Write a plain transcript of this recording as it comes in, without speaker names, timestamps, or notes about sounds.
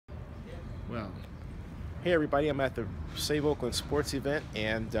Well, hey everybody, I'm at the Save Oakland sports event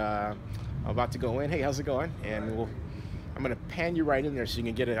and I'm about to go in. Hey, how's it going? And I'm going to pan you right in there so you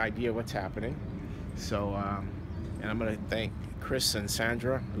can get an idea of what's happening. So, and I'm going to thank Chris and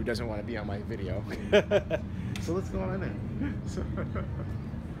Sandra, who doesn't want to be on my video. So let's go on in. So,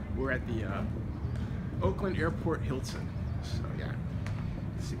 we're at the Oakland Airport Hilton. So yeah,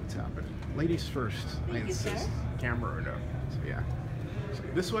 let's see what's happening. Ladies first, I insist. Camera or no? So yeah. So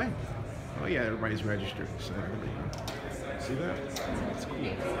this way? Oh yeah, everybody's registered. So there we go. See that? That's cool.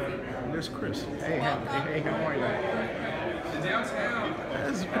 And there's Chris. Hey, hey, how are you? The downtown.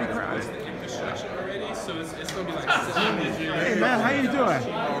 This is pretty crowded. Construction already, so it's gonna be like. Hey man, how you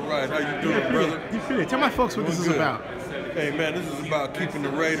doing? All right, how you doing, brother? Good. Tell my folks what this is about. Hey man, this is about keeping the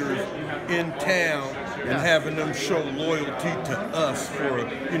Raiders in town and having them show loyalty to us for,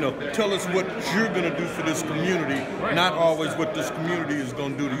 tell us what you're gonna do for this community, not always what this community is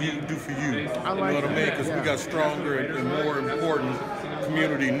gonna do for you. You know what I mean? Because we got stronger and more important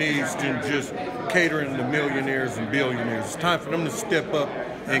community needs than just catering to millionaires and billionaires. It's time for them to step up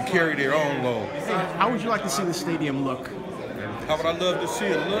and carry their own load. How would you like to see the stadium look? How would I love to see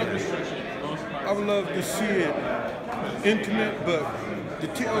it look? I would love to see it intimate, but the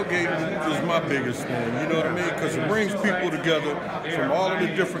tailgating is my biggest thing, you know what I mean? Because it brings people together from all of the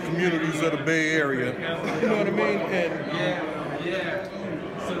different communities of the Bay Area, you know what I mean? And,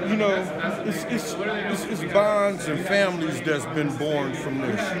 it's bonds and families that's been born from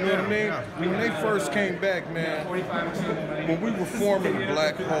this, you know what I mean? When they first came back, man, when we were forming the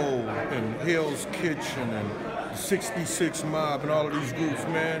Black Hole and Hell's Kitchen and 66 Mob and all of these groups,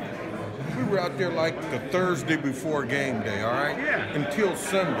 man, we were out there like the Thursday before game day, all right? Yeah. Until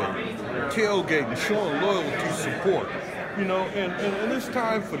Sunday, tailgating, showing loyalty, support, and it's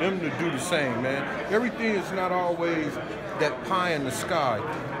time for them to do the same, man. Everything is not always that pie in the sky,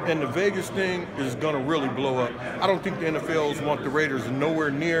 and the Vegas thing is gonna really blow up. I don't think the NFLs want the Raiders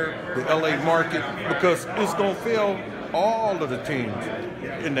nowhere near the LA market because it's gonna fail all of the teams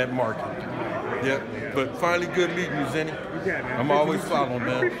in that market. Yep, but finally good meeting you, Zenny. Yeah, man. I'm always following, man.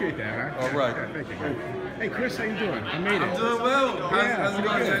 I appreciate that, man. All right. Yeah, thank you. Hey, Chris, how you doing? I made it. I'm doing well. How's it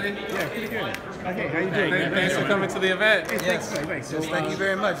going, Jenny? Yeah, pretty good. Okay, how you doing? Thanks for coming to the event. Hey, thanks. Yes, thank you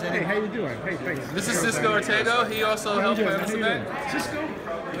very much, Jenny. Hey, how you doing? Hey, thanks. This is Cisco Ortega. He also helped plan this event. Cisco?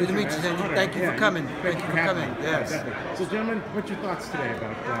 Good to meet you, Jenny. Thank you for coming. Thank you for coming. Yes. So, gentlemen, what's your thoughts today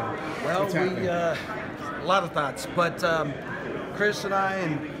about what's happening? A lot of thoughts, but Chris and I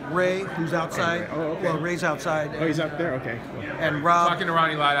and Ray, who's outside. Oh, okay. Well, Ray's outside. Oh, he's up there? Okay. Cool. And Rob. Talking to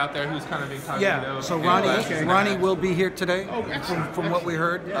Ronnie Light out there, who's kind of incognito. Yeah, so Ronnie will be here today, excellent. from what we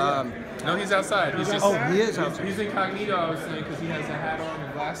heard. No, he is outside. He is outside. He's incognito, I was saying, because he has a hat on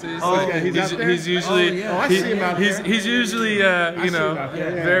and glasses. Oh, okay, he's out there? He's usually, I see him out there. he's usually,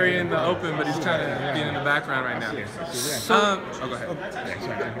 very in the open, but he's kind of being in the background right now. Go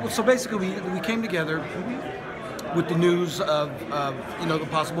ahead. So basically, we came together with the news of the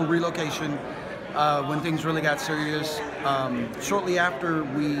possible relocation when things really got serious. Shortly after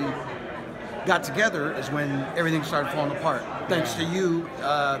we got together is when everything started falling apart. Thanks to you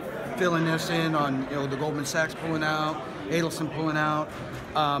filling us in on the Goldman Sachs pulling out, Adelson pulling out,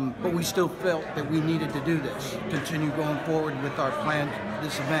 but we still felt that we needed to do this, continue going forward with our plan,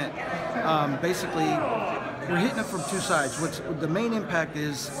 this event. Basically, we're hitting it from two sides. The main impact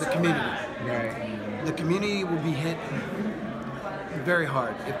is the community. Right. The community will be hit very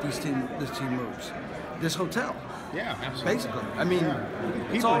hard if this team moves. This hotel. Yeah, absolutely. Basically. I mean,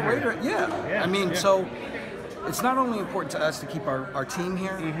 it's all Raider. Yeah. I mean, so it's not only important to us to keep our team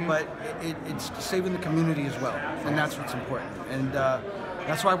here, but it's saving the community as well. And that's what's important. And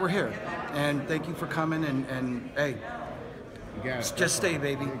that's why we're here. And thank you for coming. And hey, just stay,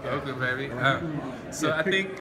 baby. Oakland, baby. So I think